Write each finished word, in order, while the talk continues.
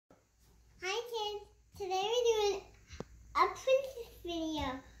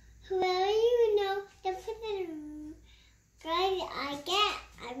video. Whoever you know, the guys I get,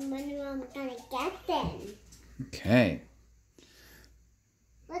 I wonder I'm gonna get them. Okay.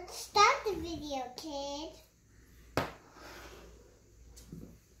 Let's start the video, kid.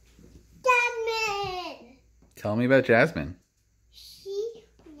 Jasmine! Tell me about Jasmine.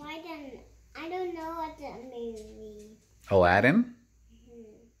 I don't know what the movie. Aladdin?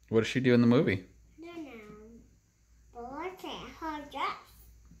 What does she do in the movie? I don't know. But look at her dress.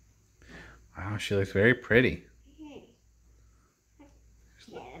 Wow, she looks very pretty.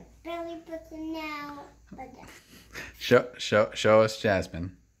 Belly button now. Show us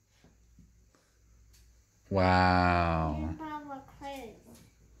Jasmine. Wow.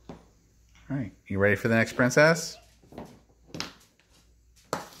 All right, you ready for the next princess?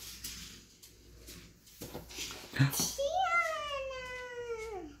 Tiana!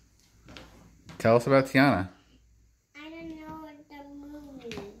 Tell us about Tiana. I don't know what the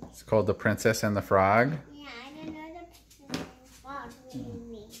movie. It's called The Princess and the Frog. Yeah, I don't know the Princess and the Frog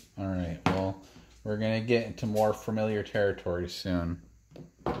movie. All right, well, we're going to get into more familiar territory soon.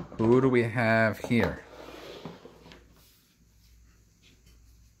 Who do we have here?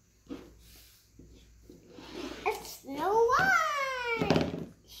 It's Snow White!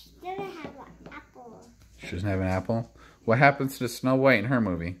 She doesn't have an apple. She doesn't have an apple? What happens to Snow White in her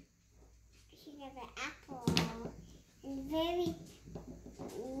movie? She has an apple. And very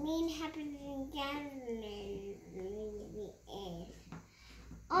mean happens in Jasmine's movie is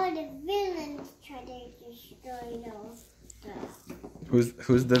all the villains try to destroy those stuff.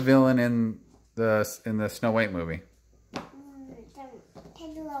 Who's the villain in the Snow White movie? The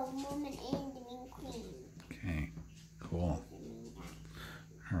little woman and the mean queen. Okay, cool.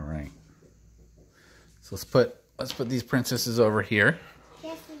 All right. So let's put these princesses over here.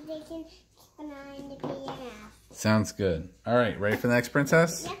 Just so they can keep an eye on the BNF. Sounds good. All right, ready for the next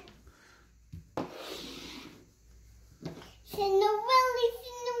princess? Yep. Cinderella,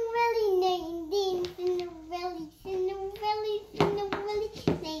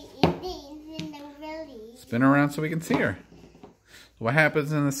 Spin around so we can see her. What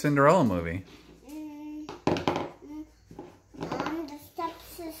happens in the Cinderella movie? The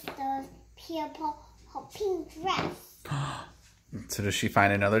stepsisters people her pink dress. So does she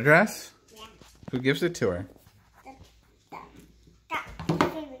find another dress? Yeah. Who gives it to her? The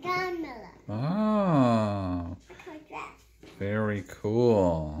favorite godmother. Oh, Look her dress. very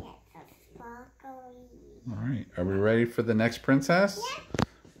cool. Yeah, it's so sparkly. All right, are we ready for the next princess?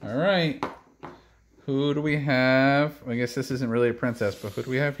 Yeah. All right. Who do we have? I guess this isn't really a princess, but who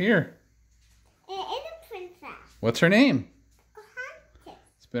do we have here? It is a princess. What's her name? Pocahontas.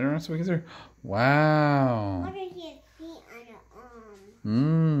 Spin around so we can see her. Wow. Look at his feet on her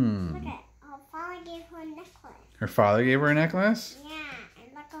arm. Look at her father gave her a necklace. Her father gave her a necklace? Yeah,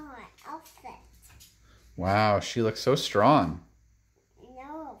 and look at her outfit. Wow, she looks so strong.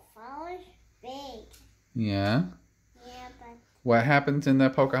 No, her father's big. Yeah. Yeah, but What happens in the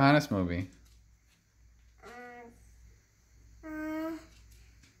Pocahontas movie?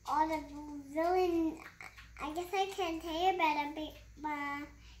 all the villain. I guess I can't tell you about it, but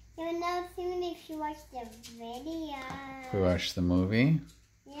you'll know soon if you watch the video. We watched the movie.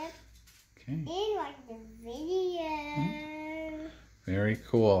 Yep. Okay. And watch the video. Very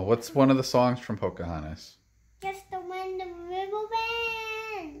cool. What's one of the songs from Pocahontas? Just the one, the river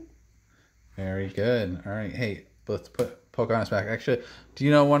band. Very good. All right. Hey, let's put Pocahontas back. Actually, do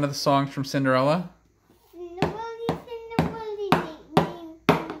you know one of the songs from Cinderella?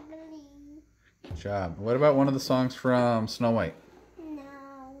 Good job. What about one of the songs from Snow White? No.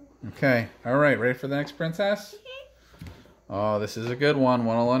 Okay. All right. Ready for the next princess? Oh, this is a good one.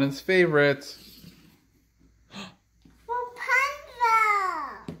 One of London's favorites.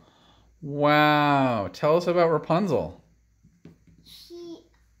 Rapunzel. Wow. Tell us about Rapunzel. She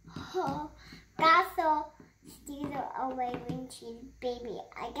got so steal her away when she's a baby.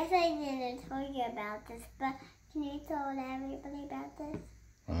 I guess I didn't tell you about this, but can you tell everybody about this?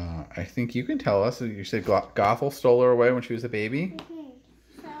 I think you can tell us. You said Gothel stole her away when she was a baby?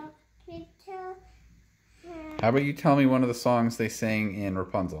 So, can you tell her? How about you tell me one of the songs they sang in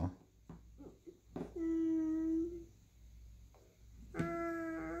Rapunzel? I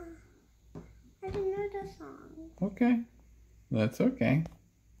don't know the song. Okay. That's okay.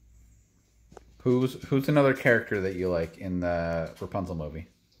 Who's another character that you like in the Rapunzel movie?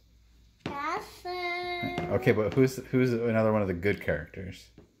 Jasmine. Okay, but who's another one of the good characters?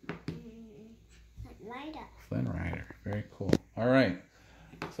 Flynn Rider. Very cool. All right.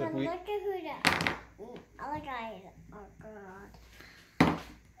 So But look at who the other guy is. Oh, God.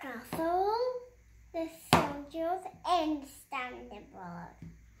 Castle, the soldiers, Brothers and Stabbington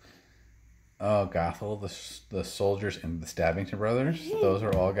Brothers. Oh, Gothel, the soldiers, and the Stabbington Brothers. Those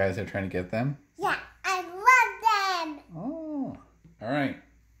are all guys that are trying to get them. Yeah, I love them. Oh, all right.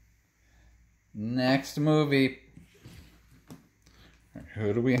 Next movie.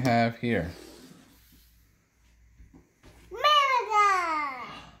 Who do we have here? Merida.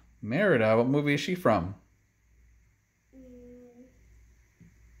 Merida. What movie is she from?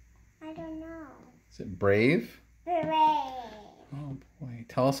 I don't know. Is it Brave? Hooray. Oh boy.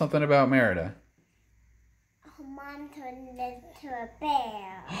 Tell us something about Merida. Her mom turned into a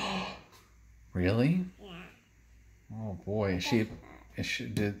bear. Really? Yeah. Oh boy. Is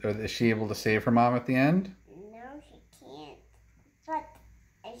she able to save her mom at the end? No, she can't. But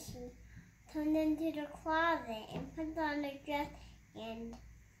she turned into the closet and put on a dress, and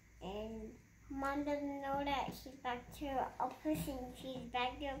mom doesn't know that she's back to a person. She's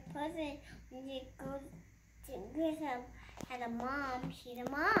back to a person when she goes to dress up as a mom. She's a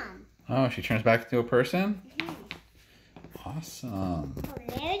mom. Oh, she turns back into a person? Mm-hmm. Awesome. Oh,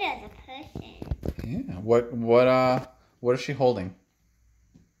 Merida's a person. Yeah. What is she holding?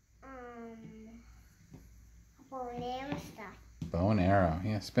 A bow and arrow stuff. Bow and arrow.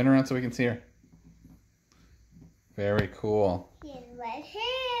 Yeah, spin around so we can see her. Very cool. She has red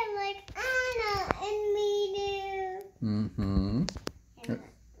hair like Anna and me do. Mm-hmm. And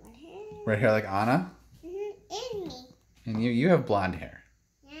red hair. Red hair like Anna? And me. And you have blonde hair.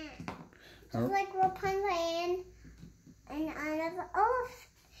 Yeah. Just like Rapunzel and Anna's oath.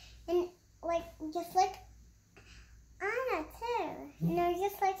 And just like Anna too. You know,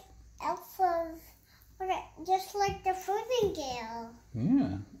 just like Elsa's, just like the Frozen girl.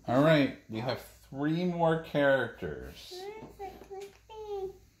 Yeah. All right. We have 3 more characters.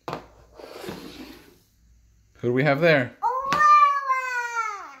 Who do we have there?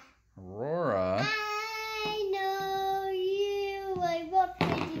 Aurora! Aurora. I know you like what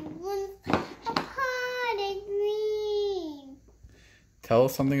pretty once upon a dream. Tell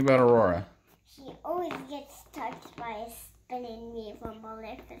us something about Aurora. She always gets touched by a spinning wheel from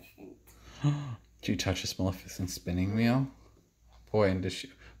Maleficent. She touches Maleficent's spinning wheel? Boy, and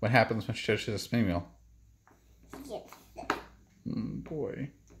what happens when she touches a spinning wheel? She gets sick. Boy.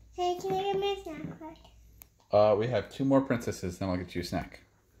 Hey, can I get my snack quick? We have 2 more princesses, then I'll get you a snack.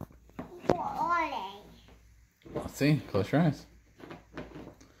 What are they? Let's see. Close your eyes.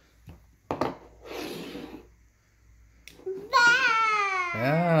 Belle!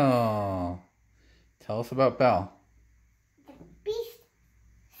 Belle. Tell us about Belle. The beast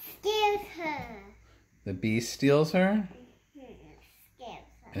scares her. The beast steals her? Scares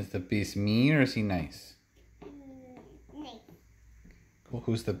her. Is the beast mean or is he nice? Nice. Cool.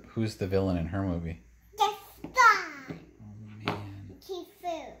 Who's the villain in her movie? Gaston! Oh man.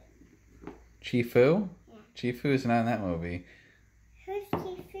 Chifu. Chifu? Yeah. Chifu is not in that movie. Who's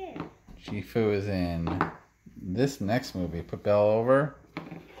Chifu? Chifu is in this next movie. Put Belle over.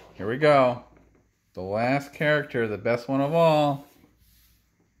 Here we go. The last character, the best one of all.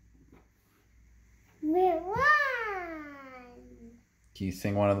 Mulan! Can you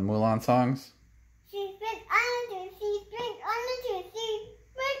sing one of the Mulan songs? She's been on to, she's been on to, she's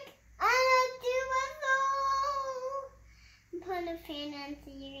been on to us all. I'm putting a fan on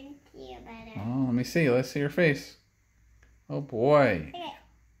so you can see better. Oh, let me see. Let's see your face. Oh boy.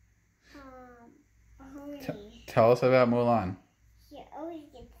 Okay. Tell us about Mulan. She always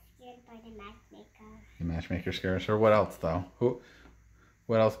gets scared by the matchmaker. The matchmaker scares her. What else though?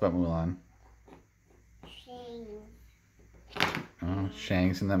 What else about Mulan? Shang. Oh,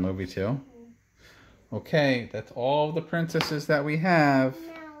 Shang's in that movie too. Okay, that's all the princesses that we have.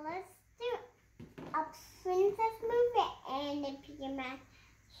 Now let's do a princess movie and a PJ Masks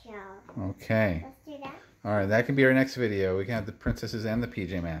show. Okay. Let's do that. All right, that can be our next video. We can have the princesses and the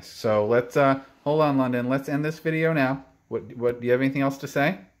PJ Masks. So let's hold on, London. Let's end this video now. What do you have anything else to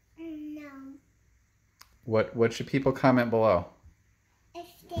say? No. What should people comment below? If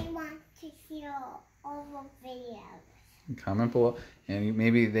they want to see all the videos. Comment below, and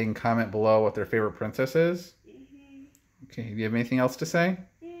maybe they can comment below what their favorite princess is. Okay. Do you have anything else to say?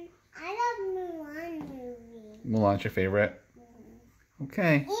 I love Mulan movie. Mulan's your favorite.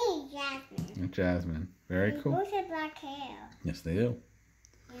 Okay. And Jasmine. And Jasmine. Very They cool. both have black hair. Yes, they do.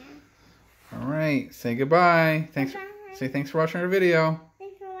 Yeah. All right. Say goodbye. Thanks. Bye. Say thanks for watching our video.